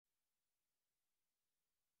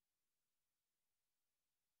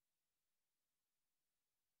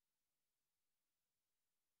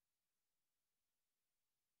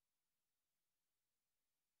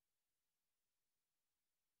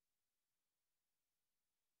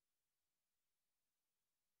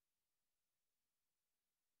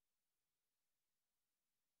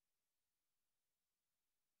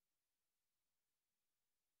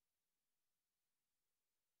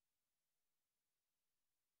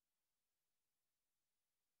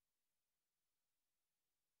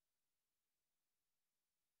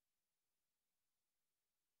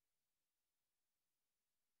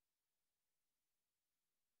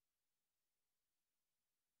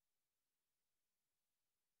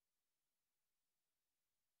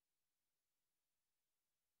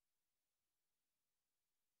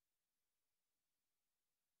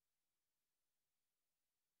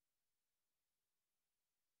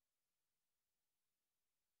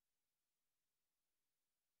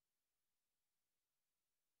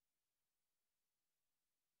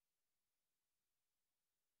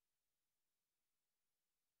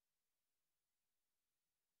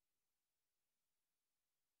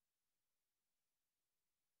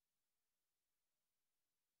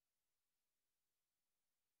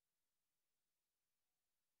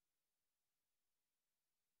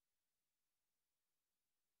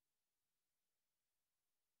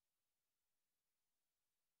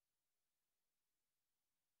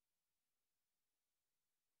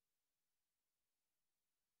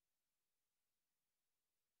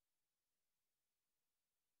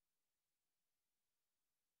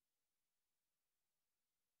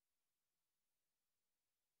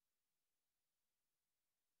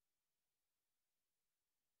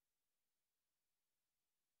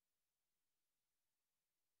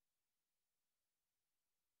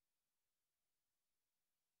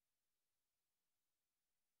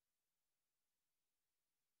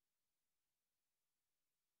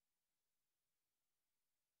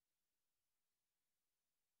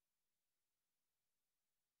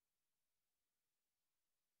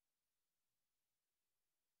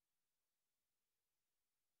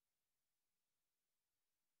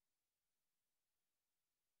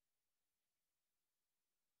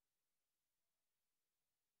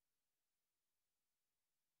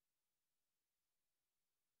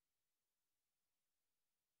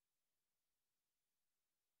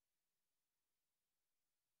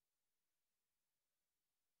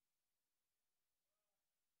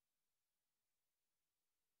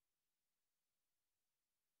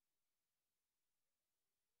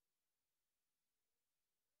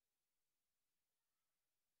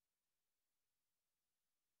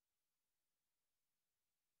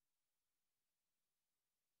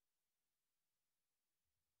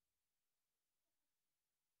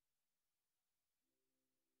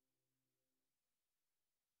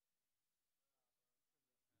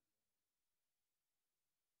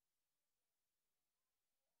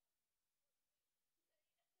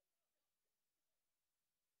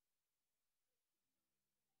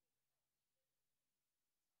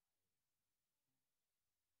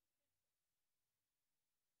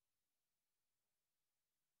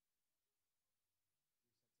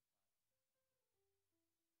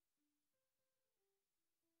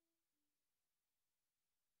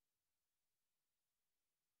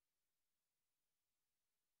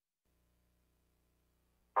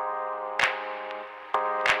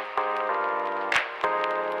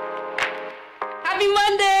Happy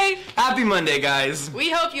Monday! Happy Monday, guys.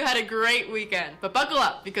 We hope you had a great weekend, but buckle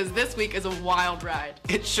up because this week is a wild ride.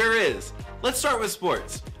 It sure is. Let's start with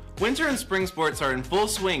sports. Winter and spring sports are in full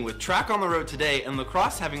swing with track on the road today and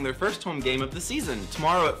lacrosse having their first home game of the season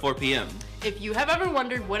tomorrow at 4 p.m. If you have ever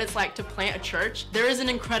wondered what it's like to plant a church, there is an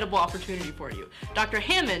incredible opportunity for you. Dr.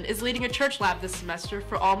 Hammond is leading a church lab this semester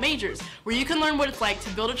for all majors, where you can learn what it's like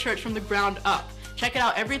to build a church from the ground up. Check it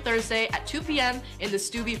out every Thursday at 2 p.m. in the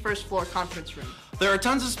Stubbe first floor conference room. There are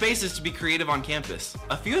tons of spaces to be creative on campus.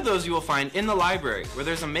 A few of those you will find in the library, where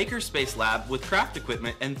there's a makerspace lab with craft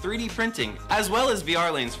equipment and 3D printing, as well as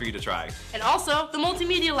VR lanes for you to try. And also the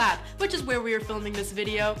multimedia lab, which is where we are filming this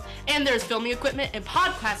video. And there's filming equipment and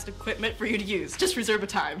podcast equipment for you to use. Just reserve a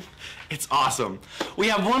time. It's awesome. We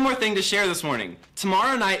have one more thing to share this morning.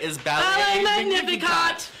 Tomorrow night is Ballet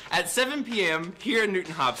Magnificat at 7 p.m. here in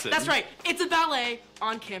Newton Hobson. That's right, it's a ballet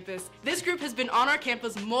on campus. This group has been on our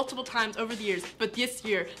campus multiple times over the years, but this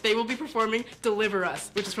year they will be performing Deliver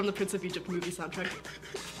Us, which is from the Prince of Egypt movie soundtrack.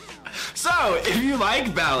 So, if you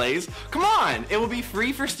like ballets, come on! It will be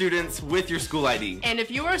free for students with your school ID. And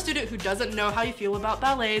if you are a student who doesn't know how you feel about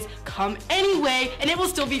ballets, come anyway, and it will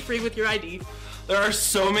still be free with your ID. There are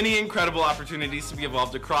so many incredible opportunities to be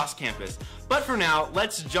involved across campus. But for now,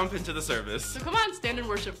 let's jump into the service. So come on, stand and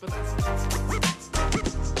worship with us.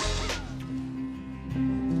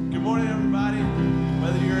 Good morning, everybody.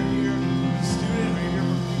 Whether you're here as a student or you're here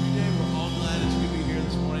for a few days, we're all glad that you could be here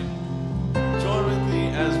this morning. Join with me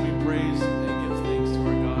as we praise and give thanks to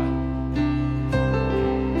our God.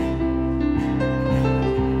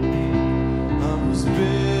 I was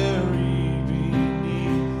buried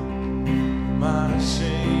beneath my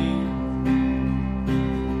shame.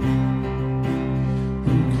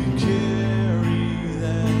 Who could carry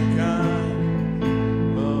that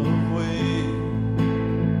kind of weight?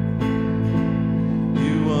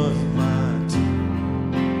 You was my tomb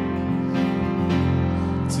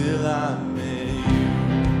till I met you.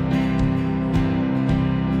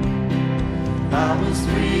 I was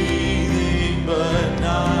breathing but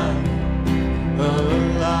not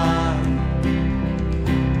alive.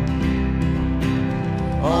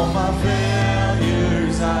 All my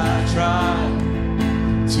failures I tried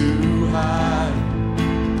to hide.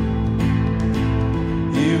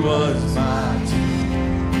 It was my tomb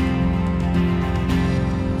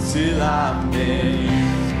till I met you.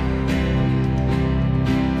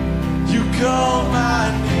 You called my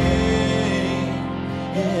name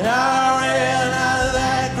and I ran out of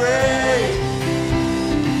that grave,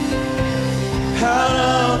 out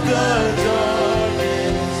of the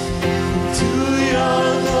darkness to your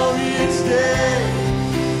glorious day.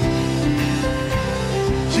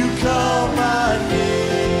 You called my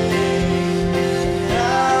name and I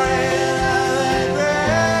ran out of that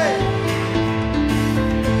grave,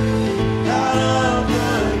 out of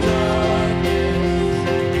the darkness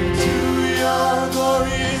to your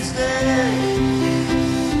glorious day.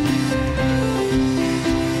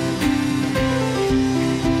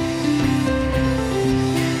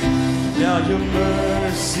 Now your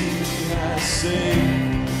mercy has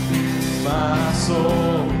saved my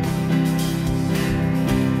soul.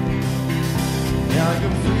 Now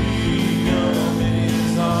your freedom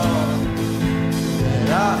is all that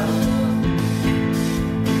I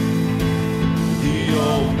the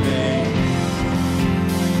old name.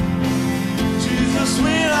 Jesus,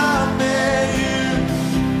 when I met you,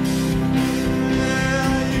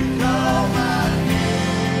 you called my name,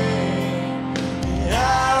 and I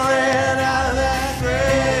ran out of that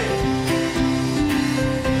grave,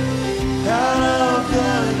 out of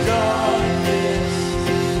the darkness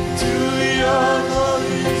to your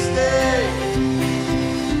glorious day.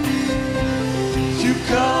 You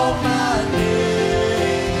called my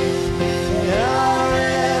name, and I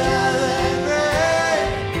ran out of that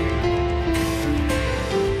grave,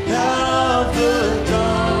 out of the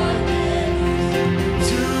darkness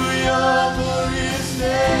to your glorious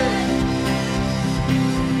day.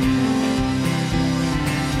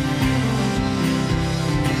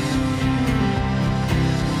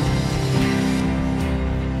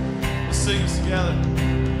 Let's sing this together.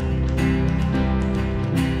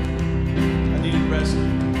 I need rescue.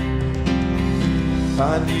 I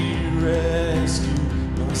need rescue.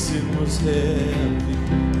 My sin was heavy.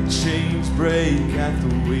 Chains break at the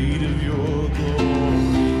weight of your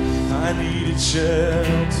glory. I needed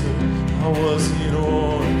shelter. I was an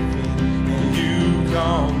orphan, and you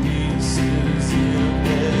called me a citizen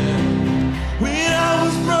there. When I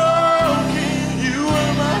was broken, you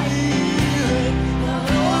were my healing.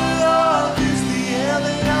 My love is the air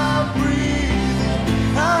that I breathe in.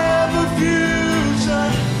 I have a future,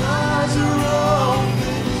 eyes are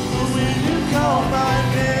open. But when you call my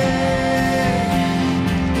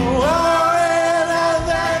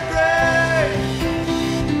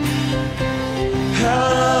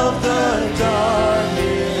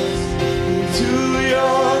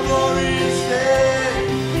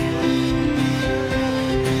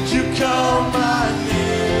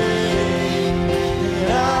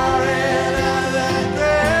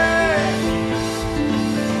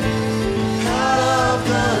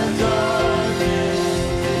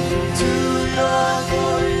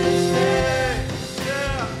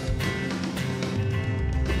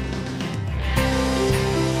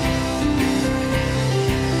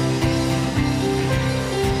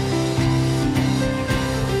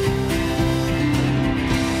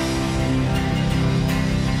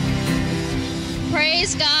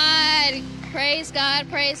Praise God. Praise God.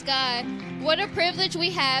 Praise God. What a privilege we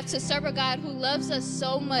have to serve a God who loves us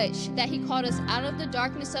so much that he called us out of the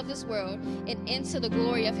darkness of this world and into the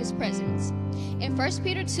glory of his presence. In 1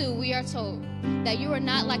 Peter 2, we are told that you are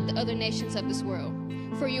not like the other nations of this world,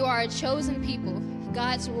 for you are a chosen people,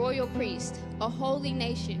 God's royal priest, a holy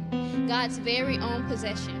nation, God's very own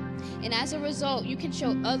possession. And as a result, you can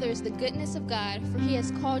show others the goodness of God, for he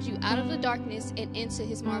has called you out of the darkness and into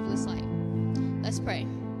his marvelous light. Let's pray.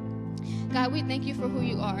 God, we thank you for who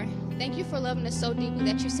you are. Thank you for loving us so deeply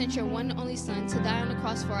that you sent your one and only Son to die on the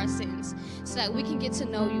cross for our sins, so that we can get to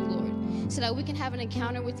know you, Lord, so that we can have an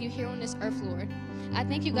encounter with you here on this earth, Lord. I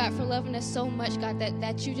thank you, God, for loving us so much, God,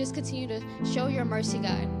 that you just continue to show your mercy,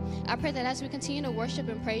 God. I pray that as we continue to worship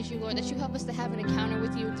and praise you, Lord, that you help us to have an encounter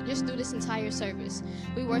with you just through this entire service.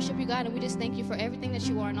 We worship you, God, and we just thank you for everything that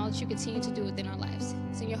you are and all that you continue to do within our lives.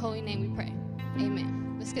 It's in your holy name we pray. Amen.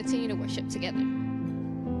 Let's continue to worship together.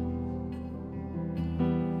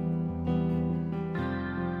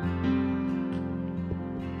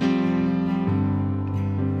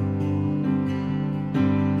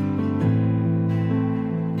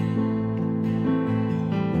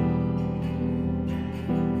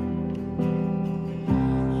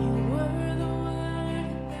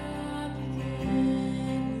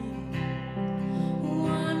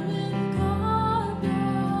 One with God,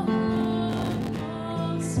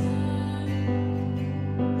 all side.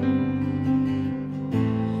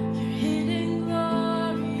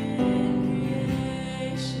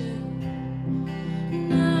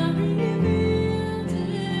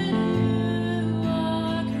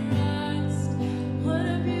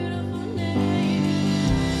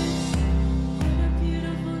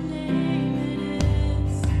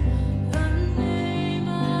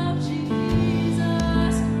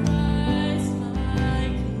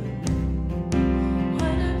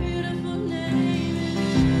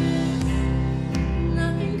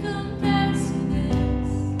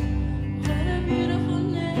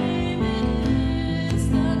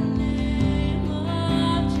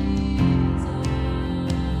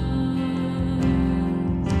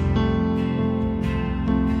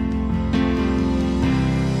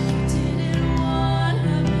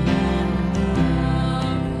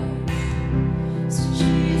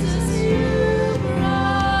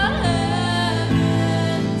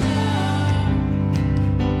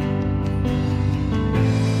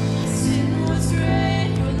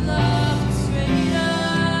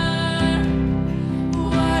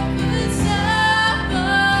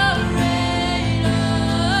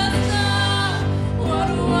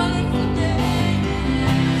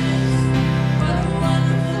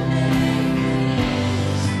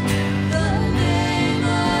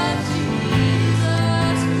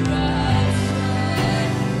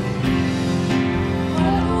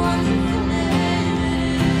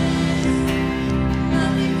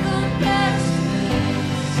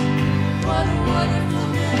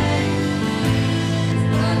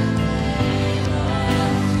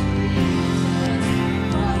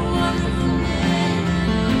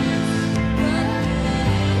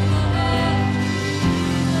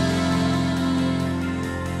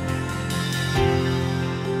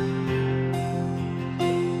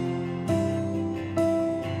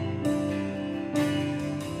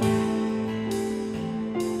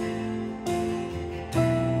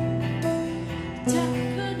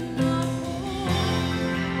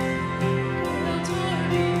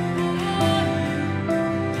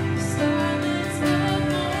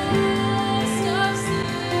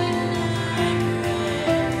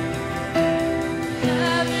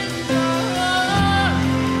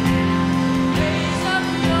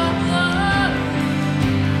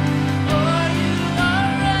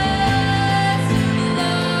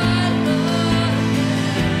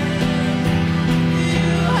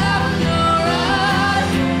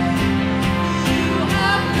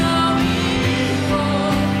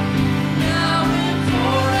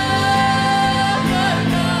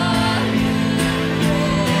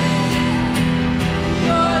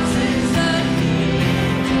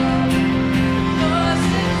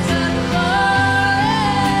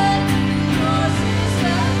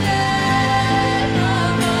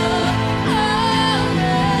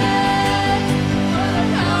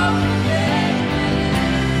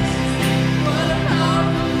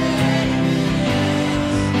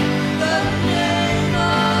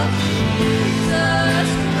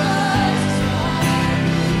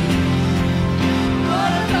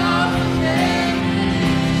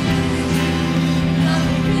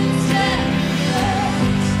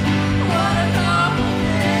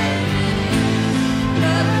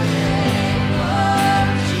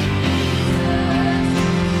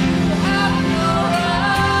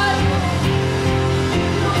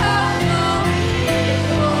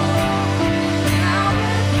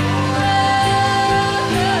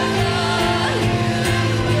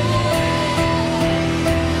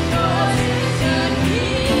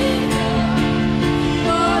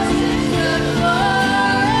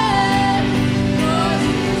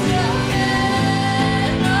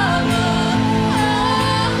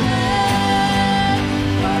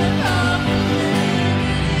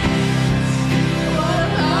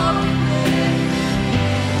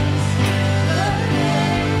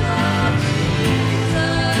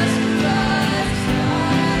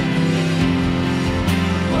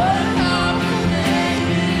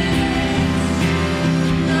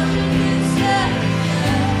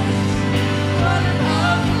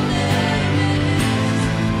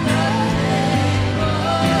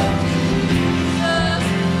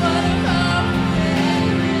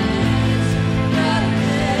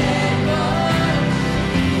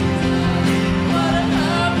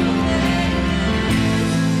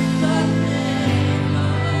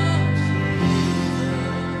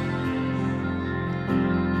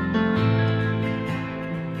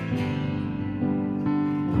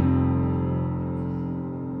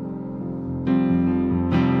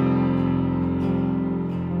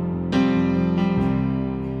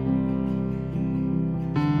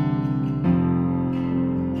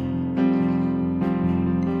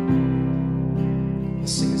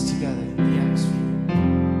 together. The atmosphere.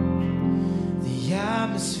 The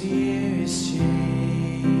atmosphere is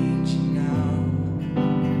changing now.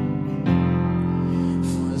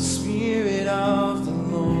 For the Spirit of the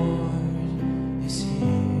Lord is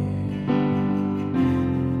here.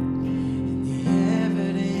 And the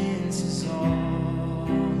evidence is all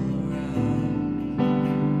around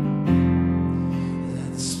that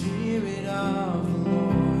the Spirit of the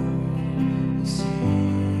Lord is here.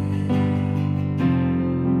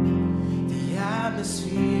 The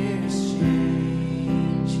atmosphere is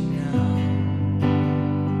changing now.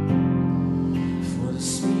 For the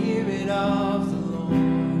Spirit of the Lord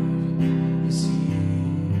is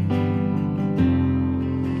here.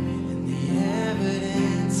 And the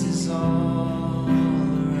evidence is all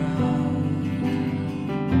around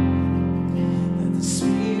that the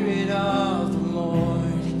Spirit of the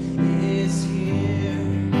Lord is here.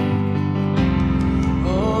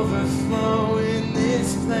 Overflow in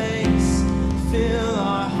this place. Fill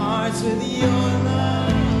our hearts with your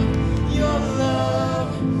love. Your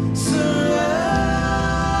love surrounds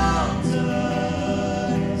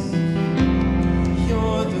us.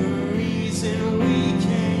 You're the reason we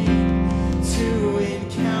came to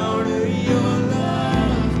encounter your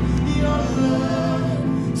love. Your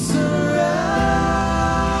love surrounds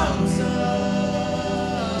us.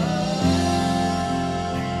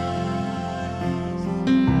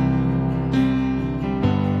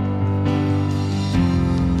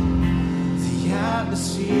 The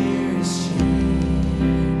atmosphere is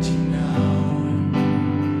changing now.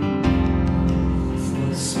 For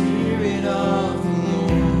the Spirit of the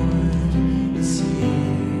Lord is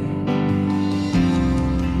here.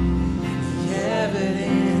 And the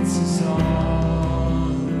evidence is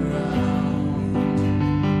all around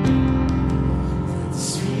that the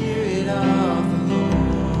Spirit of the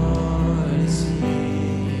Lord is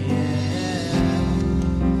here.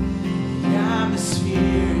 The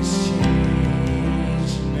atmosphere is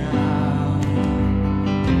changing now.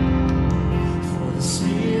 For the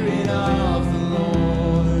Spirit of the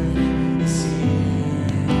Lord is here.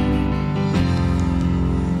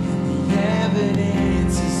 And the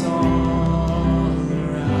evidence is all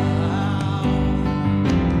around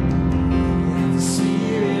that the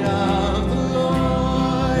Spirit of the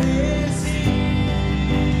Lord is here.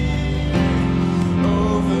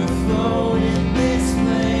 Overflow in this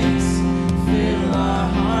place. Fill our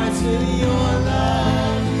hearts with your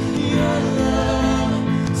love. Your love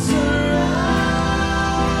surrounds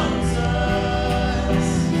us.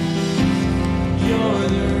 You're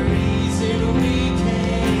the reason we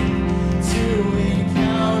came to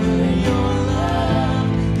encounter your love.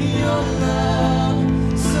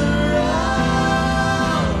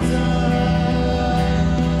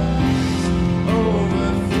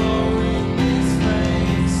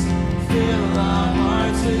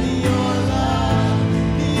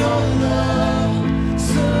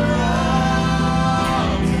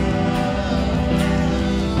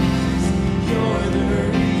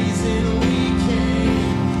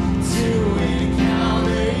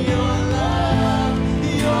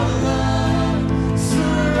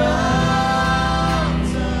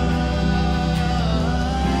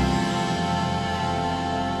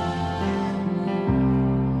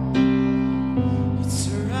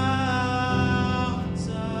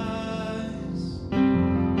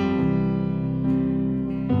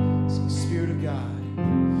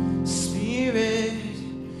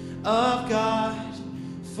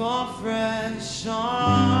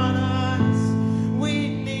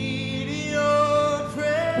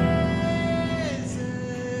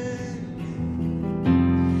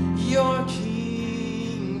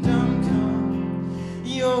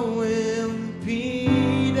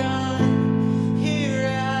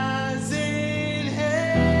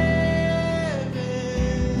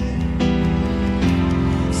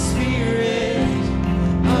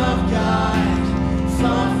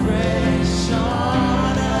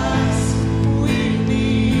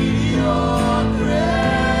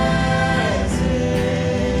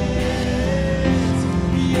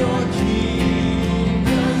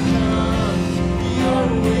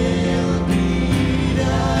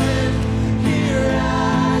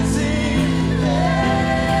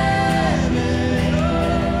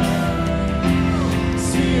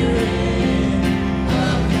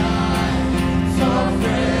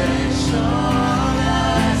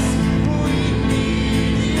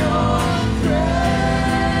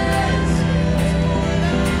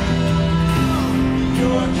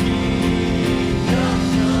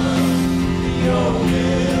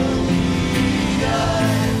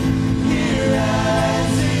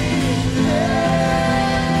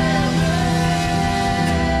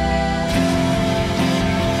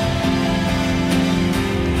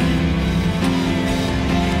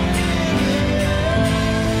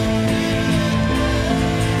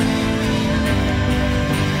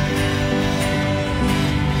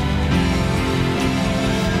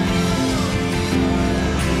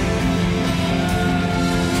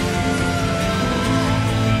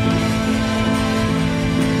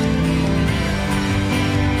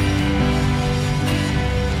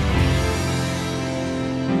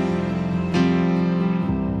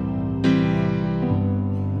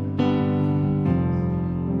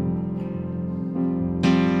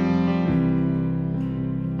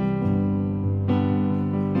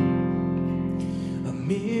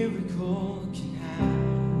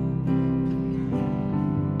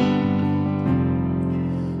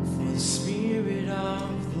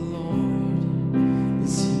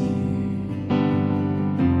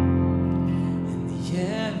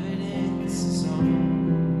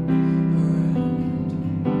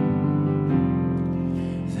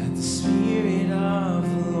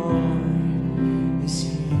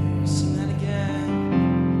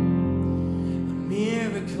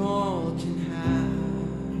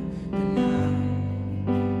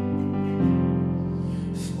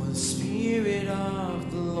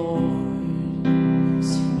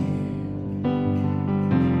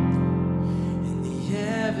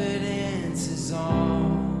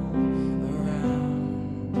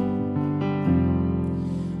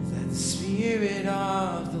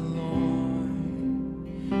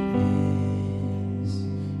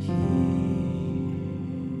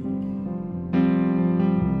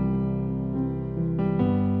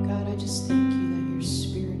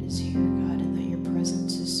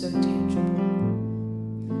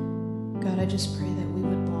 just pray that we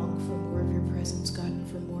would long for more of your presence, God, and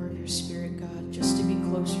for more of your spirit, God, just to be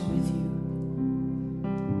closer with you.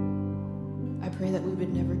 I pray that we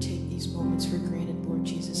would never take these moments for granted, Lord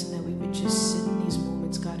Jesus, and that we would just sit in these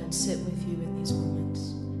moments, God, and sit with you in these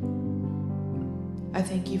moments. I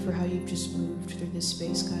thank you for how you've just moved through this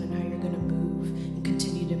space, God, and how you're going to move and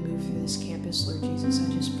continue to move through this campus, Lord Jesus. I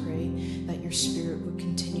just pray that your spirit would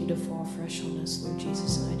continue to fall fresh on us, Lord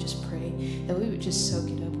Jesus, and I just pray that we would just soak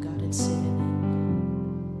it up, God, and sit in it.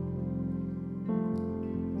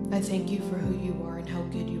 I thank you for who you are and how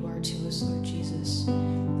good you are to us, Lord Jesus.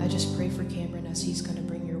 I just pray for Cameron as he's going to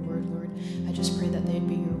bring your word, Lord. I just pray that they'd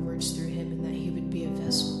be your words through him and that he would be a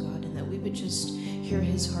vessel, God, and that we would just hear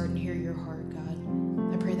his heart and hear your heart,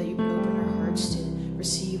 God. I pray that you would open our hearts to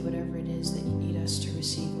receive whatever it is that you need us to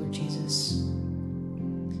receive, Lord Jesus.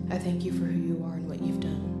 I thank you for who you are and what you've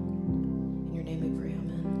done. In your name we pray,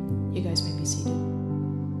 amen. You guys may be seated.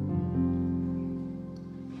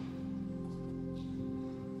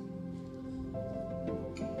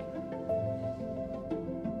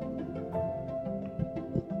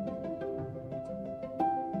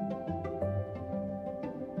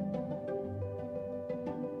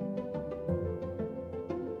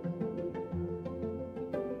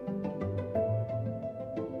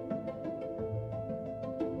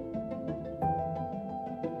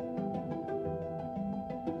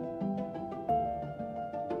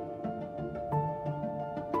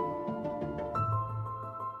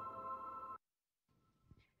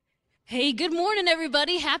 Hey, good morning,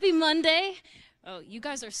 everybody. Happy Monday. Oh, you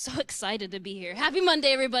guys are so excited to be here. Happy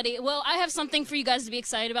Monday, everybody. Well, I have something for you guys to be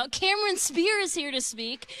excited about. Cameron Spear is here to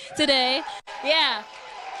speak today. Yeah.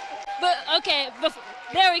 But, okay,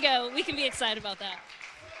 there we go. We can be excited about that.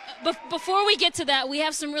 Before we get to that, we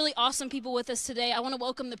have some really awesome people with us today. I want to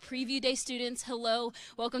welcome the Preview Day students. Hello.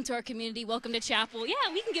 Welcome to our community. Welcome to chapel. Yeah,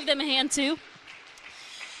 we can give them a hand, too.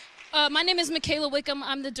 My name is Michaela Wickham.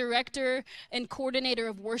 I'm the director and coordinator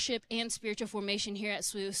of worship and spiritual formation here at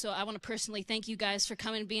SWU. So I want to personally thank you guys for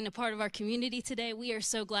coming and being a part of our community today. We are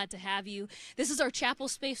so glad to have you. This is our chapel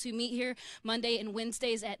space. We meet here Monday and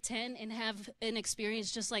Wednesdays at 10 and have an experience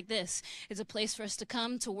just like this. It's a place for us to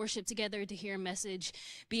come to worship together, to hear a message,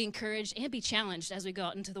 be encouraged, and be challenged as we go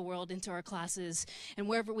out into the world, into our classes, and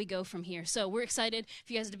wherever we go from here. So we're excited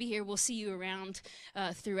for you guys to be here. We'll see you around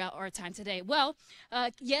throughout our time today. Well,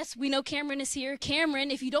 yes, we know Cameron is here.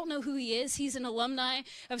 Cameron, if you don't know who he is, he's an alumni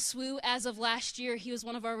of SWU as of last year. He was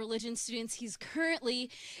one of our religion students. He's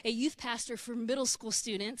currently a youth pastor for middle school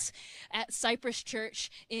students at Cypress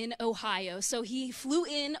Church in Ohio. So he flew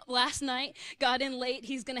in last night, got in late.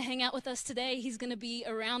 He's going to hang out with us today. He's going to be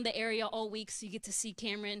around the area all week, so you get to see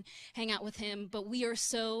Cameron, hang out with him. But we are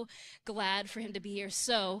so glad for him to be here.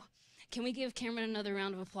 So can we give Cameron another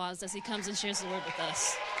round of applause as he comes and shares the word with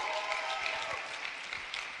us?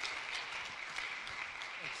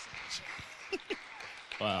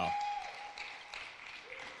 Wow.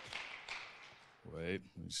 Wait,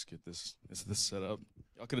 let me just get this set up.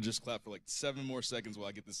 Y'all could have just clapped for like 7 more seconds while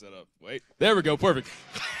I get this set up. Wait, there we go, perfect.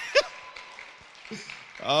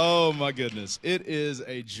 Oh my goodness. It is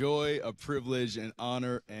a joy, a privilege, an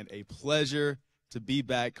honor, and a pleasure to be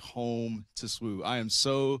back home to SWU. I am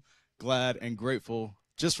so glad and grateful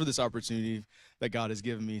just for this opportunity that God has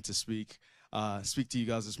given me to speak to you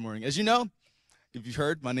guys this morning. As you know, if you've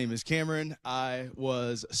heard, my name is Cameron. I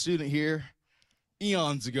was a student here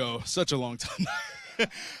eons ago, such a long time.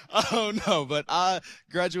 Oh, no, but I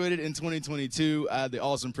graduated in 2022. I had the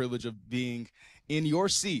awesome privilege of being in your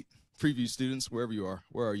seat, Preview students, wherever you are.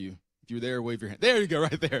 Where are you? If you're there, wave your hand. There you go,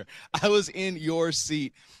 right there. I was in your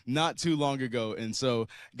seat not too long ago, and so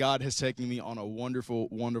God has taken me on a wonderful,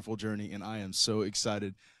 wonderful journey, and I am so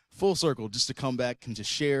excited, full circle, just to come back and to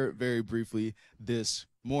share very briefly this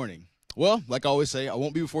morning. Well, like I always say, I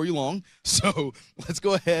won't be before you long, so let's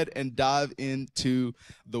go ahead and dive into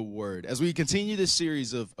the Word. As we continue this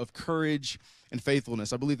series of courage and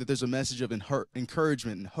faithfulness, I believe that there's a message of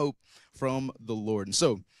encouragement and hope from the Lord. And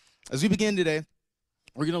so, as we begin today,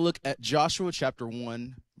 we're going to look at Joshua chapter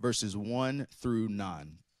 1, verses 1 through 9.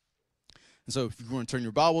 And so, if you want to turn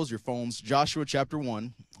your Bibles, your phones, Joshua chapter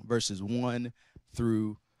 1, verses 1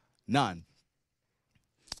 through 9.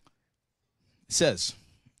 It says,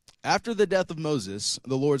 "After the death of Moses,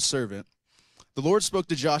 the Lord's servant, the Lord spoke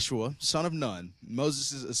to Joshua, son of Nun,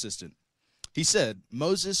 Moses' assistant. He said,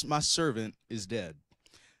 'Moses, my servant, is dead.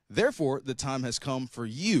 Therefore, the time has come for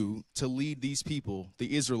you to lead these people,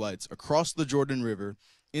 the Israelites, across the Jordan River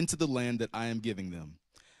into the land that I am giving them.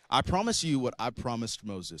 I promise you what I promised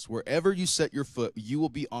Moses. Wherever you set your foot, you will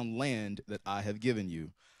be on land that I have given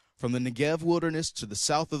you. From the Negev wilderness to the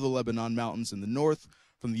south of the Lebanon mountains in the north,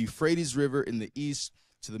 from the Euphrates River in the east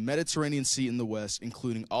to the Mediterranean Sea in the west,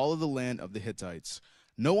 including all of the land of the Hittites.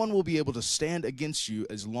 No one will be able to stand against you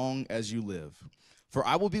as long as you live. For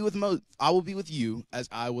I will be with you as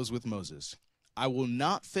I was with Moses. I will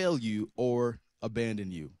not fail you or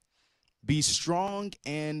abandon you. Be strong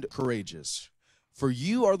and courageous, for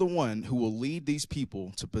you are the one who will lead these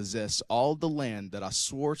people to possess all the land that I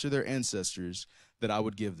swore to their ancestors that I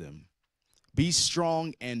would give them. Be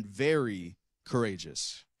strong and very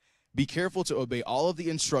courageous. Be careful to obey all of the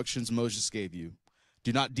instructions Moses gave you.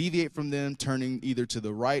 Do not deviate from them, turning either to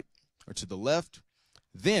the right or to the left.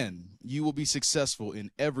 Then you will be successful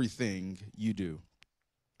in everything you do.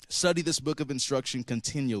 Study this book of instruction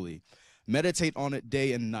continually. Meditate on it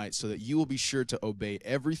day and night so that you will be sure to obey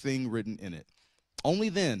everything written in it. Only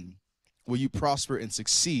then will you prosper and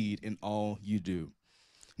succeed in all you do.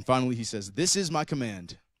 And finally, he says, this is my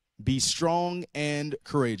command. Be strong and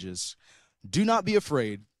courageous. Do not be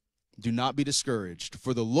afraid. Do not be discouraged.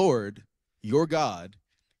 For the Lord, your God,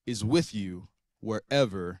 is with you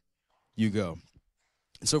wherever you go.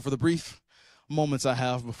 And so for the brief moments I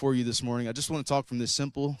have before you this morning, I just want to talk from this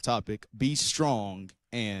simple topic, be strong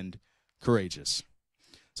and courageous.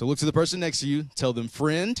 So look to the person next to you, tell them,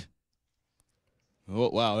 friend. Oh,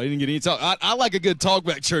 wow, I didn't get any talk. I like a good talk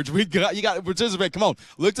back, church. You got to participate. Come on.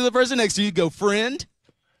 Look to the person next to you, go, friend.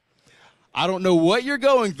 I don't know what you're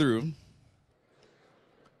going through,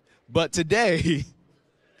 but today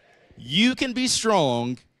you can be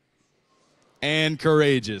strong and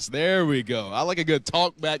courageous. There we go. I like a good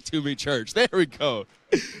talk back to me, church. There we go.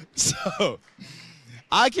 So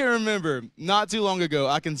I can remember not too long ago,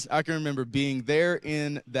 I can remember being there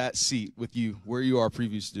in that seat with you, where you are,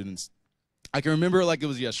 preview students. I can remember it like it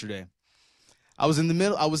was yesterday. I was in the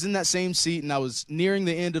middle. I was in that same seat, and I was nearing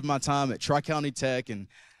the end of my time at Tri-County Tech, and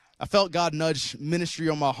I felt God nudge ministry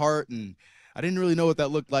on my heart, and I didn't really know what that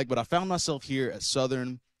looked like, but I found myself here at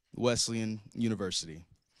Southern Wesleyan University.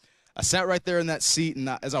 I sat right there in that seat, and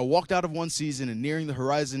as I walked out of one season and nearing the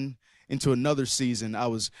horizon into another season, I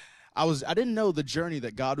didn't know the journey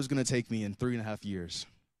that God was going to take me in 3.5 years.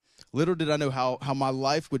 Little did I know how my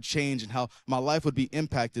life would change and how my life would be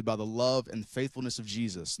impacted by the love and faithfulness of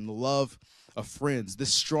Jesus and the love of friends,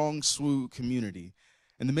 this strong SWU community,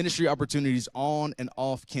 and the ministry opportunities on and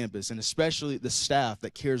off campus, and especially the staff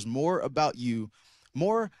that cares more about you,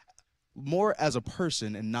 more as a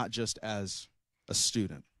person and not just as a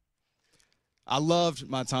student. I loved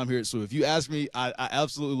my time here at SWU. If you ask me, I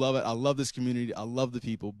absolutely love it. I love this community. I love the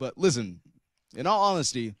people. But listen, in all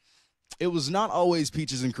honesty, it was not always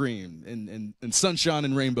peaches and cream and sunshine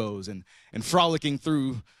and rainbows and frolicking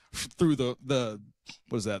through the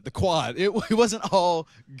what is that, the quad. It wasn't all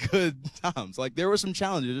good times. Like, there were some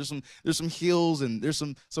challenges. There's some hills, and there's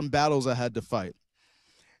some battles I had to fight.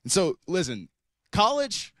 And so listen,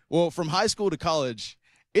 college, well, from high school to college,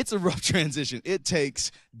 it's a rough transition. It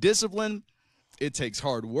takes discipline. It takes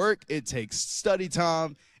hard work. It takes study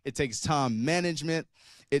time. It takes time management.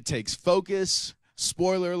 It takes focus.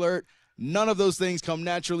 Spoiler alert, none of those things come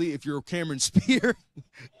naturally if you're a Cameron Spear.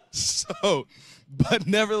 But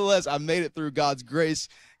nevertheless, I made it through God's grace,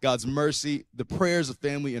 God's mercy, the prayers of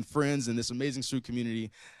family and friends in this amazing SWU community.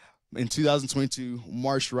 In 2022,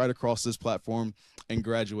 marched right across this platform and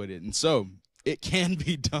graduated. And so it can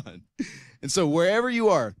be done. And so wherever you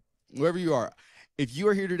are, if you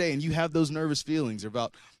are here today and you have those nervous feelings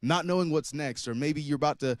about not knowing what's next, or maybe you're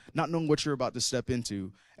about to not knowing what you're about to step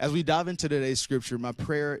into, as we dive into today's scripture, my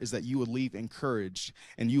prayer is that you will leave encouraged,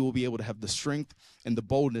 and you will be able to have the strength and the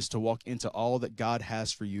boldness to walk into all that God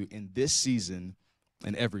has for you in this season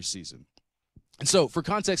and every season. And so for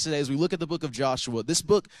context today, as we look at the book of Joshua, this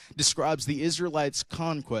book describes the Israelites'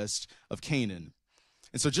 conquest of Canaan.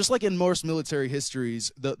 And so just like in most military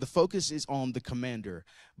histories, the focus is on the commander.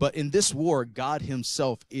 But in this war, God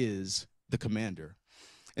himself is the commander.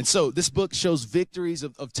 And so this book shows victories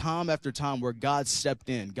of time after time where God stepped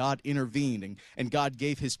in, God intervened, and God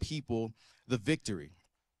gave his people the victory.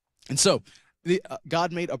 And so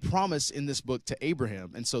God made a promise in this book to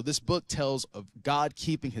Abraham. And so this book tells of God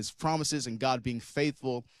keeping his promises and God being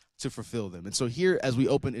faithful to fulfill them. And so here, as we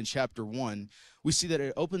open in chapter 1, we see that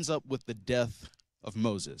it opens up with the death of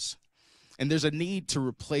Moses. And there's a need to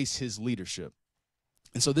replace his leadership.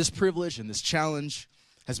 And so this privilege and this challenge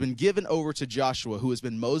has been given over to Joshua, who has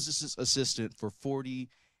been Moses' assistant for 40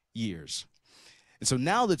 years. And so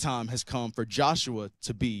now the time has come for Joshua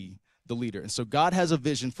to be the leader. And so God has a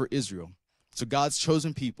vision for Israel. So God's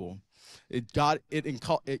chosen people, it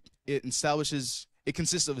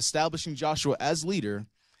consists of establishing Joshua as leader,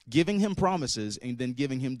 giving him promises, and then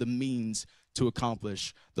giving him the means to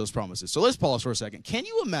accomplish those promises. So let's pause for a second. Can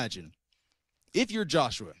you imagine if you're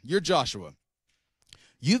Joshua,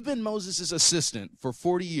 you've been Moses' assistant for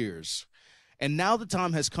 40 years, and now the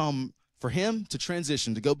time has come for him to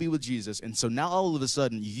transition, to go be with Jesus. And so now all of a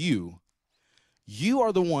sudden you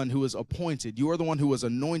are the one who is appointed, you are the one who was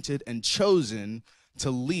anointed and chosen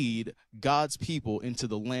to lead God's people into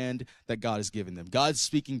the land that God has given them. God's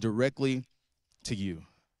speaking directly to you.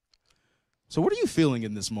 So what are you feeling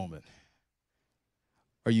in this moment?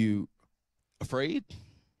 Are you afraid?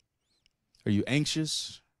 Are you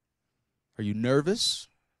anxious? Are you nervous?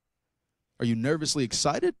 Are you nervously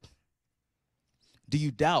excited? Do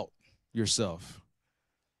you doubt yourself?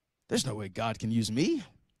 There's no way God can use me.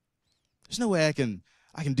 There's no way I can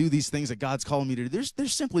do these things that God's calling me to do.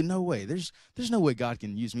 There's simply no way. There's no way God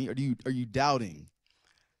can use me. Are you doubting?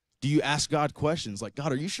 Do you ask God questions like,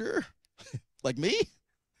 God, are you sure? Like me?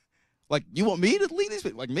 Like you want me to lead these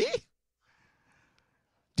people? Like me?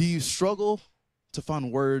 Do you struggle to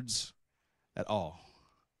find words at all?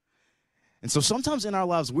 And so sometimes in our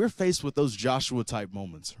lives, we're faced with those Joshua type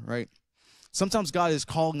moments, right? Sometimes God is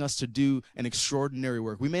calling us to do an extraordinary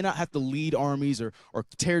work. We may not have to lead armies or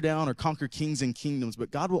tear down or conquer kings and kingdoms,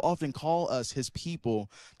 but God will often call us, his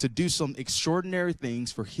people, to do some extraordinary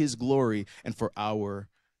things for his glory and for our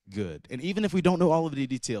good. And even if we don't know all of the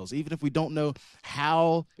details, even if we don't know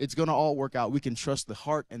how it's going to all work out, we can trust the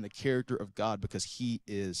heart and the character of God because he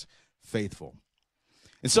is faithful.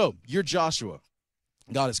 And so you're Joshua.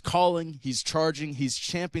 God is calling, he's charging, he's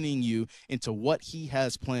championing you into what he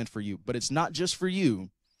has planned for you. But it's not just for you,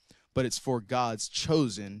 but it's for God's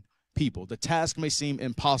chosen people. The task may seem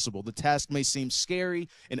impossible. The task may seem scary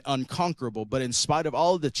and unconquerable. But in spite of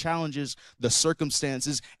all of the challenges, the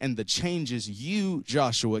circumstances, and the changes, you,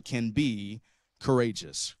 Joshua, can be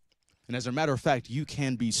courageous. And as a matter of fact, you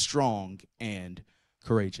can be strong and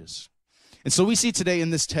courageous. And so we see today in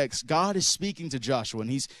this text, God is speaking to Joshua, and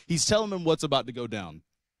he's telling him what's about to go down.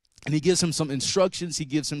 And he gives him some instructions, he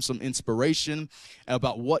gives him some inspiration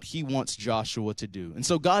about what he wants Joshua to do. And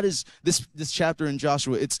so God is, this chapter in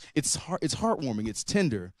Joshua, it's heartwarming, it's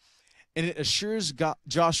tender, and it assures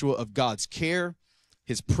Joshua of God's care,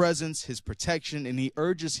 his presence, his protection, and he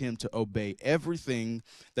urges him to obey everything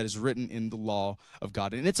that is written in the law of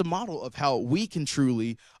God. And it's a model of how we can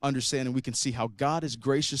truly understand and we can see how God is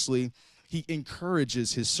graciously, he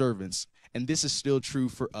encourages his servants, and this is still true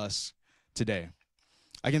for us today.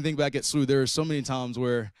 I can think back at SLU, there are so many times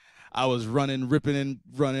where I was running, ripping and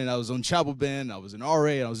running, I was on chapel band, I was in RA,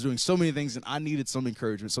 and I was doing so many things, and I needed some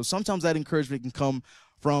encouragement. So sometimes that encouragement can come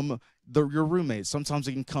from your roommates, sometimes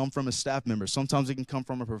it can come from a staff member, sometimes it can come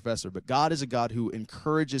from a professor, but God is a God who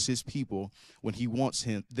encourages his people when he wants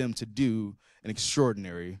them to do an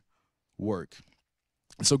extraordinary work.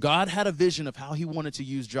 And so God had a vision of how he wanted to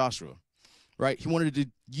use Joshua. Right? He wanted to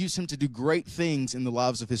use him to do great things in the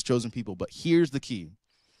lives of his chosen people. But here's the key.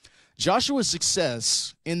 Joshua's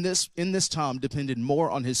success in this time depended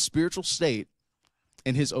more on his spiritual state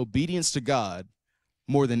and his obedience to God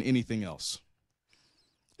more than anything else.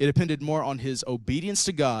 It depended more on his obedience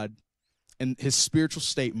to God and his spiritual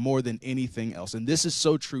state more than anything else. And this is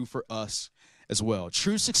so true for us as well.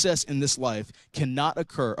 True success in this life cannot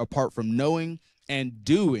occur apart from knowing and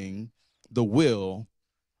doing the will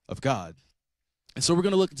of God. And so we're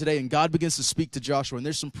going to look at today, and God begins to speak to Joshua, and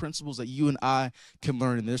there's some principles that you and I can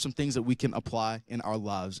learn, and there's some things that we can apply in our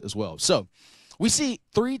lives as well. So we see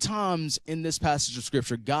 3 times in this passage of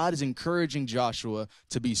Scripture, God is encouraging Joshua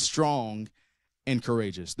to be strong and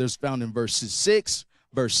courageous. There's found in verses 6,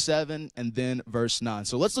 verse 7, and then verse 9.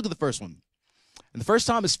 So let's look at the first one. And the first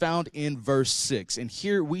time is found in verse 6, and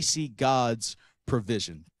here we see God's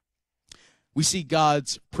provision. We see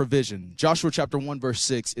God's provision. Joshua chapter 1, verse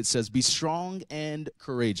 6, it says, "Be strong and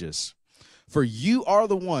courageous, for you are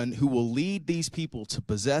the one who will lead these people to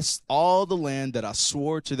possess all the land that I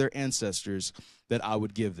swore to their ancestors that I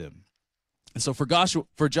would give them." And so for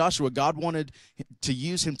Joshua, God wanted to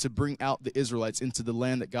use him to bring out the Israelites into the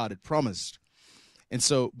land that God had promised. And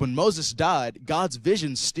so when Moses died, God's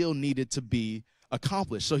vision still needed to be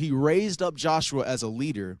accomplished. So he raised up Joshua as a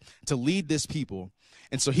leader to lead this people.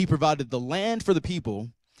 And so he provided the land for the people,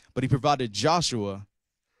 but he provided Joshua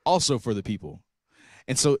also for the people.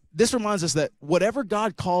 And so this reminds us that whatever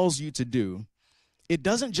God calls you to do, it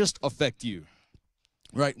doesn't just affect you,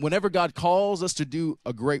 right? Whenever God calls us to do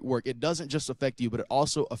a great work, it doesn't just affect you, but it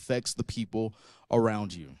also affects the people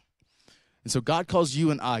around you. And so God calls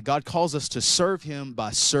you and God calls us to serve him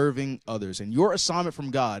by serving others. And your assignment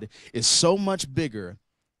from God is so much bigger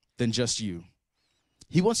than just you.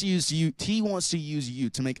 He wants to use you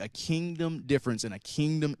to make a kingdom difference and a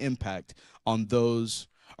kingdom impact on those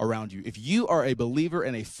around you. If you are a believer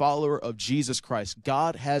and a follower of Jesus Christ,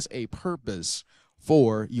 God has a purpose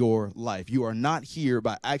for your life. You are not here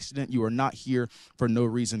by accident. You are not here for no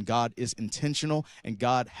reason. God is intentional, and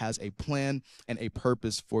God has a plan and a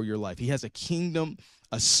purpose for your life. He has a kingdom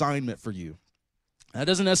assignment for you. That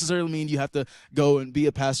doesn't necessarily mean you have to go and be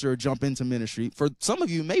a pastor or jump into ministry. For some of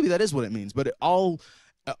you, maybe that is what it means, but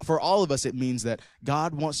for all of us, it means that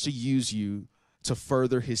God wants to use you to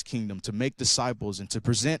further his kingdom, to make disciples, and to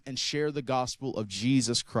present and share the gospel of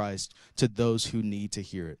Jesus Christ to those who need to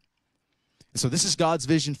hear it. And so this is God's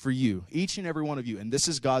vision for you, each and every one of you, and this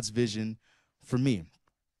is God's vision for me.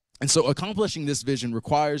 And so accomplishing this vision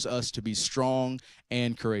requires us to be strong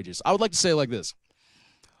and courageous. I would like to say it like this.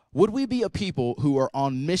 Would we be a people who are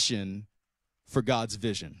on mission for God's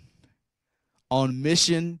vision? On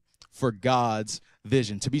mission for God's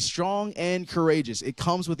vision. To be strong and courageous, it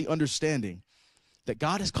comes with the understanding that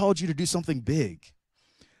God has called you to do something big.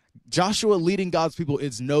 Joshua leading God's people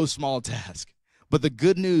is no small task. But the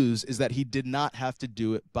good news is that he did not have to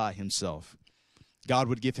do it by himself. God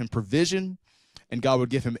would give him provision, and God would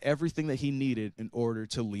give him everything that he needed in order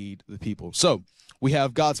to lead the people. So we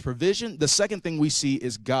have God's provision. The second thing we see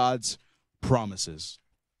is God's promises.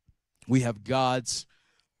 We have God's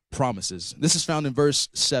promises. This is found in verse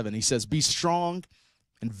 7. He says, "Be strong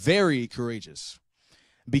and very courageous.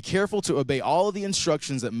 Be careful to obey all of the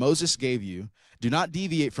instructions that Moses gave you. Do not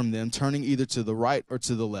deviate from them, turning either to the right or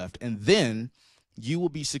to the left. And then you will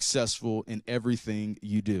be successful in everything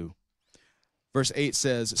you do." Verse 8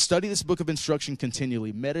 says, "Study this book of instruction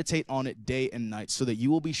continually. Meditate on it day and night so that you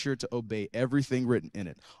will be sure to obey everything written in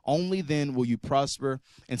it. Only then will you prosper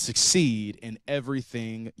and succeed in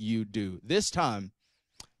everything you do." This time,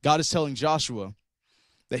 God is telling Joshua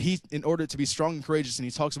that in order to be strong and courageous, and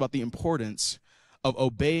he talks about the importance of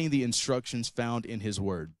obeying the instructions found in his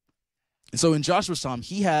word. And so in Joshua's time,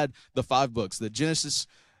 he had the 5 books, the Genesis,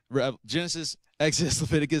 Exodus,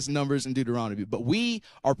 Leviticus, Numbers, and Deuteronomy. But we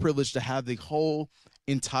are privileged to have the whole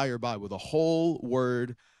entire Bible, the whole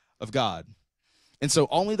Word of God. And so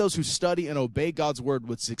only those who study and obey God's Word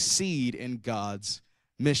would succeed in God's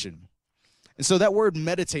mission. And so that word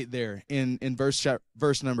meditate there in verse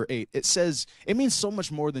number 8, it says, it means so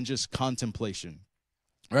much more than just contemplation,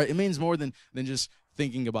 right? It means more than just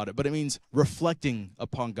thinking about it, but it means reflecting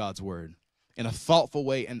upon God's Word in a thoughtful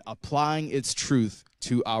way and applying its truth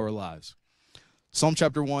to our lives. Psalm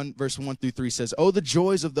chapter 1, verse 1 through 3 says, "Oh, the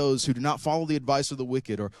joys of those who do not follow the advice of the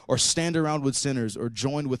wicked or stand around with sinners or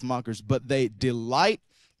join with mockers, but they delight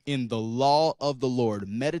in the law of the Lord,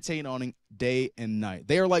 meditate on it day and night.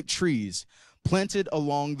 They are like trees planted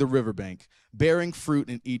along the riverbank, bearing fruit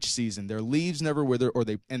in each season. Their leaves never wither,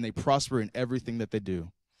 and they prosper in everything that they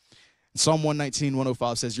do." Psalm 119,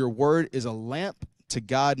 105 says, "Your word is a lamp to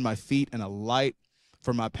guide my feet and a light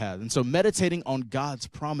for my path." And so meditating on God's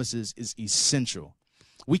promises is essential.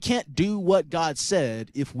 We can't do what God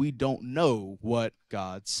said if we don't know what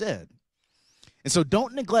God said. And so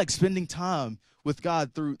don't neglect spending time with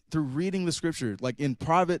God through reading the scripture, like in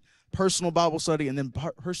private, personal Bible study, and then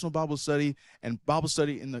personal Bible study and Bible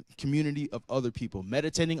study in the community of other people.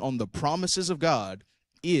 Meditating on the promises of God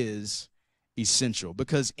is essential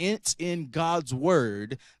because it's in God's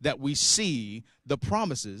word that we see the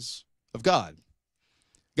promises of God.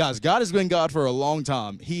 Guys, God has been God for a long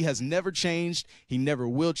time. He has never changed. He never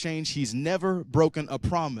will change. He's never broken a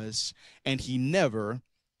promise, and he never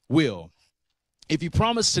will. If he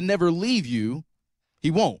promised to never leave you, he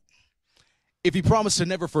won't. If he promised to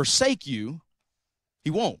never forsake you, he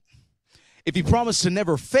won't. If he promised to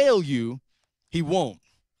never fail you, he won't.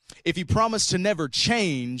 If he promised to never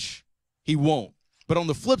change, he won't. But on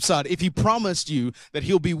the flip side, if he promised you that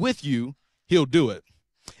he'll be with you, he'll do it.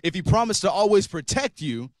 If he promised to always protect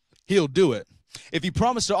you, he'll do it. If he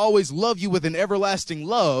promised to always love you with an everlasting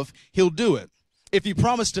love, he'll do it. If he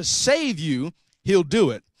promised to save you, he'll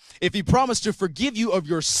do it. If he promised to forgive you of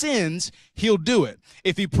your sins, he'll do it.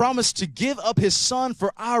 If he promised to give up his son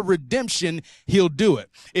for our redemption, he'll do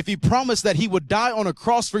it. If he promised that he would die on a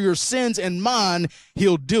cross for your sins and mine,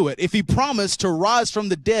 he'll do it. If he promised to rise from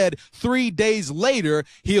the dead 3 days later,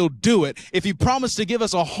 he'll do it. If he promised to give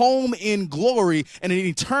us a home in glory and an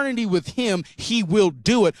eternity with him, he will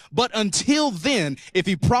do it. But until then, if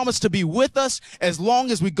he promised to be with us as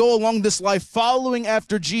long as we go along this life following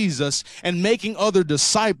after Jesus and making other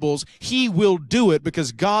disciples, he will do it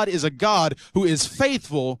because God is a God who is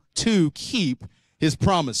faithful to keep his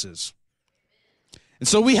promises. And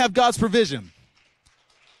so we have God's provision.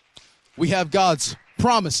 We have God's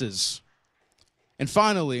promises. And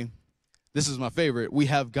finally, this is my favorite, we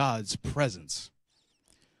have God's presence.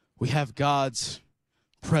 We have God's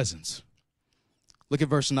presence. Look at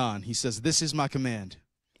verse 9. He says, "This is my command.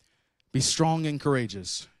 Be strong and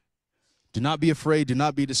courageous. Do not be afraid. Do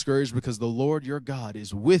not be discouraged, because the Lord your God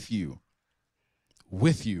is with you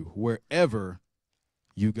wherever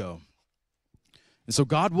you go." And so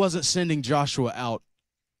God wasn't sending Joshua out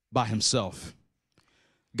by himself.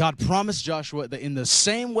 God promised Joshua that in the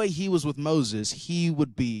same way he was with Moses, he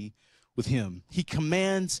would be with him. He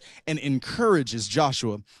commands and encourages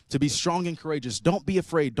Joshua to be strong and courageous. Don't be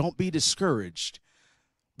afraid. Don't be discouraged,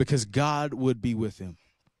 because God would be with him.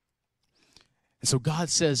 And so God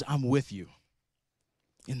says, I'm with you.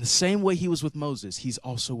 In the same way he was with Moses, he's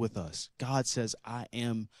also with us. God says, I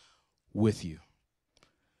am with you.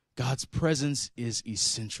 God's presence is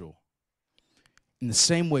essential. In the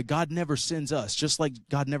same way, God never sends us, just like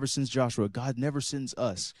God never sends Joshua, God never sends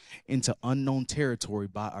us into unknown territory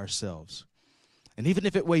by ourselves. And even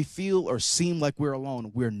if it may feel or seem like we're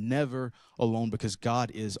alone, we're never alone, because God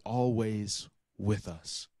is always with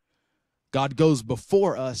us. God goes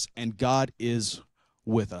before us, and God is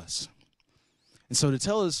with us. And so to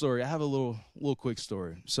tell this story, I have a little quick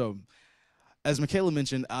story. So as Michaela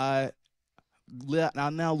mentioned, I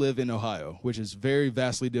now live in Ohio, which is very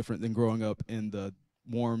vastly different than growing up in the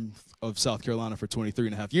warmth of South Carolina for 23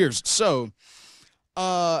 and a half years. So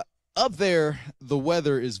up there, the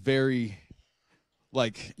weather is very,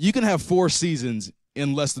 like, you can have 4 seasons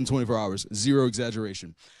in less than 24 hours, zero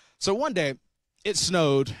exaggeration. So one day it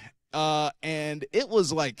snowed, and it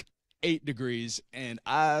was like 8 degrees, and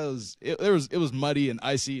it was muddy and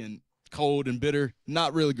icy and cold and bitter,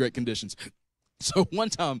 not really great conditions. So one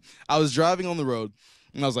time I was driving on the road,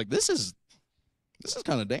 and I was like, this is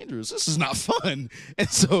kind of dangerous. This is not fun. And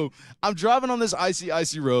so I'm driving on this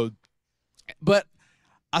icy road, but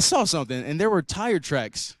I saw something, and there were tire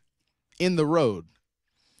tracks in the road.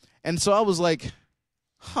 And so I was like,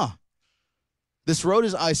 this road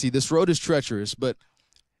is icy, this road is treacherous, but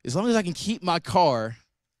as long as I can keep my car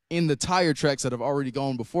in the tire tracks that have already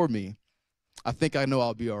gone before me, I think I know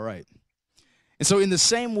I'll be all right. And so in the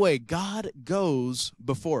same way, God goes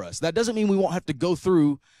before us. That doesn't mean we won't have to go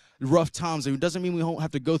through rough times. It doesn't mean we won't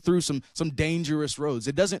have to go through some dangerous roads.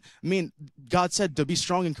 It doesn't mean, God said to be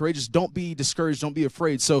strong and courageous. Don't be discouraged. Don't be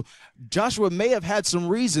afraid. So Joshua may have had some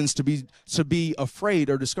reasons to be afraid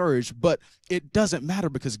or discouraged, but it doesn't matter,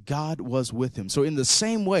 because God was with him. So in the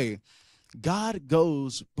same way, God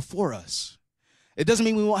goes before us. It doesn't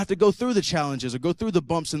mean we won't have to go through the challenges or go through the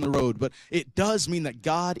bumps in the road, but it does mean that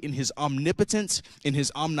God, in his omnipotence, in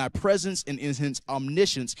his omnipresence, and in his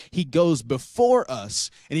omniscience, he goes before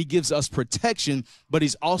us, and he gives us protection, but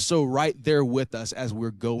he's also right there with us as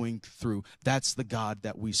we're going through. That's the God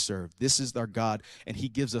that we serve. This is our God, and he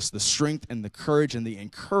gives us the strength and the courage and the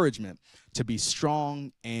encouragement to be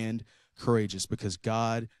strong and courageous, because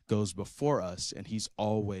God goes before us, and he's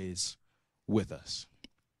always with us.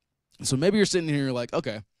 So maybe you're sitting here and you're like,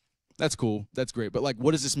 okay, that's cool, that's great, but like,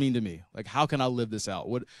 what does this mean to me? Like, how can I live this out?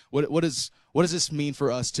 What does this mean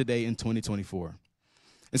for us today in 2024?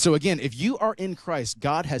 And so again, if you are in Christ,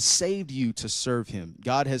 God has saved you to serve him.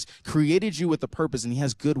 God has created you with a purpose, and he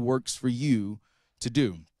has good works for you to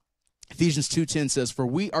do. Ephesians 2:10 says, "For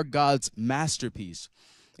we are God's masterpiece,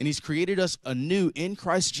 and he's created us anew in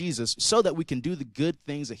Christ Jesus so that we can do the good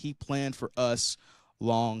things that he planned for us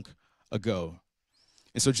long ago."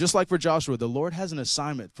 And so just like for Joshua, the Lord has an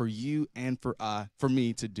assignment for you and for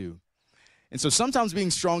me to do. And so sometimes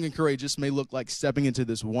being strong and courageous may look like stepping into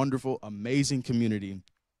this wonderful, amazing community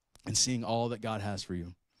and seeing all that God has for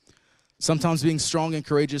you. Sometimes being strong and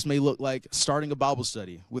courageous may look like starting a Bible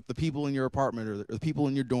study with the people in your apartment, or the people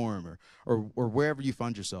in your dorm, or wherever you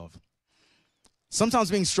find yourself.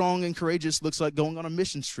 Sometimes being strong and courageous looks like going on a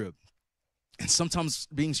mission trip. And sometimes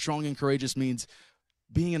being strong and courageous means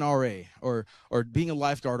being an RA, or being a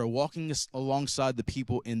lifeguard, or walking alongside the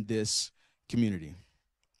people in this community.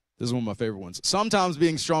 This is one of my favorite ones. Sometimes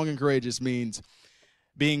being strong and courageous means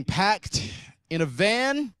being packed in a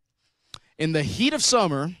van in the heat of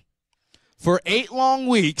summer for 8 long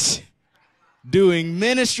weeks, doing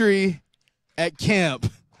ministry at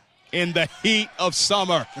camp in the heat of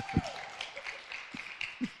summer.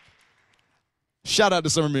 Shout out to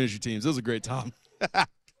summer ministry teams. It was a great time.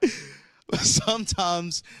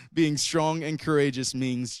 Sometimes being strong and courageous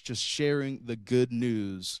means just sharing the good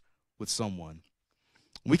news with someone.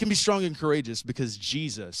 We can be strong and courageous because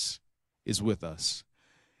Jesus is with us.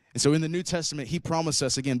 And so in the New Testament, he promised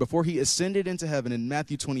us, again, before he ascended into heaven in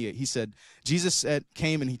Matthew 28, he said,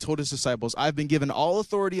 came and he told his disciples, "I've been given all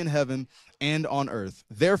authority in heaven and on earth.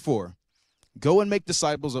 Therefore, go and make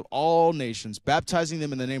disciples of all nations, baptizing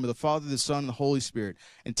them in the name of the Father, the Son, and the Holy Spirit,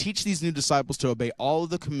 and teach these new disciples to obey all of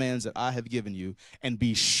the commands that I have given you, and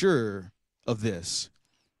be sure of this,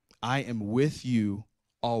 I am with you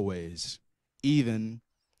always, even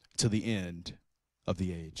to the end of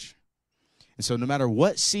the age. And so no matter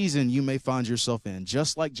what season you may find yourself in,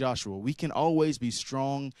 just like Joshua, we can always be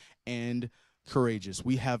strong and courageous.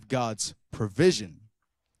 We have God's provision.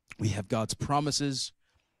 We have God's promises.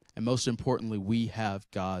 And most importantly, we have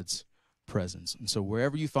God's presence. And so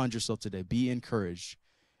wherever you find yourself today, be encouraged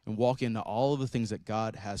and walk into all of the things that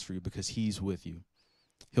God has for you because he's with you.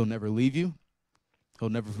 He'll never leave you. He'll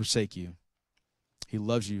never forsake you. He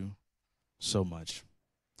loves you so much.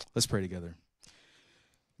 Let's pray together.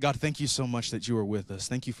 God, thank you so much that you are with us.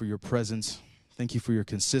 Thank you for your presence. Thank you for your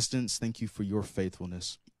consistency. Thank you for your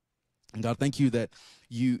faithfulness. And God, thank you that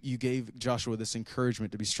you gave Joshua this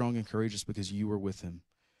encouragement to be strong and courageous because you were with him.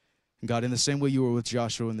 And God, in the same way you were with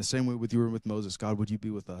Joshua, in the same way you were with Moses, God, would you be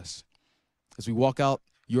with us? As we walk out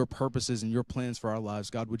your purposes and your plans for our lives,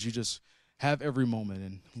 God, would you just have every moment?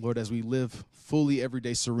 And Lord, as we live fully every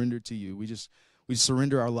day surrendered to you, we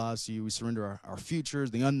surrender our lives to you. We surrender our futures,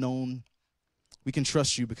 the unknown. We can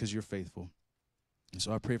trust you because you're faithful. And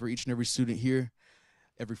so I pray for each and every student here,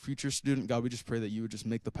 every future student. God, we just pray that you would just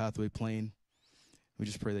make the pathway plain. We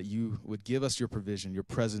just pray that you would give us your provision, your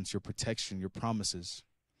presence, your protection, your promises.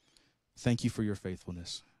 Thank you for your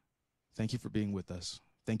faithfulness. Thank you for being with us.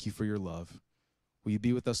 Thank you for your love. Will you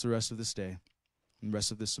be with us the rest of this day and the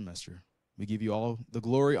rest of this semester? We give you all the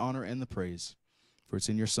glory, honor, and the praise. For it's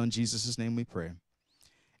in your Son, Jesus' name we pray.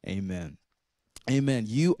 Amen. Amen.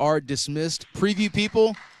 You are dismissed. Preview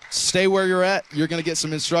people, stay where you're at. You're going to get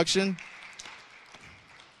some instruction.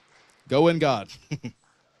 Go in God.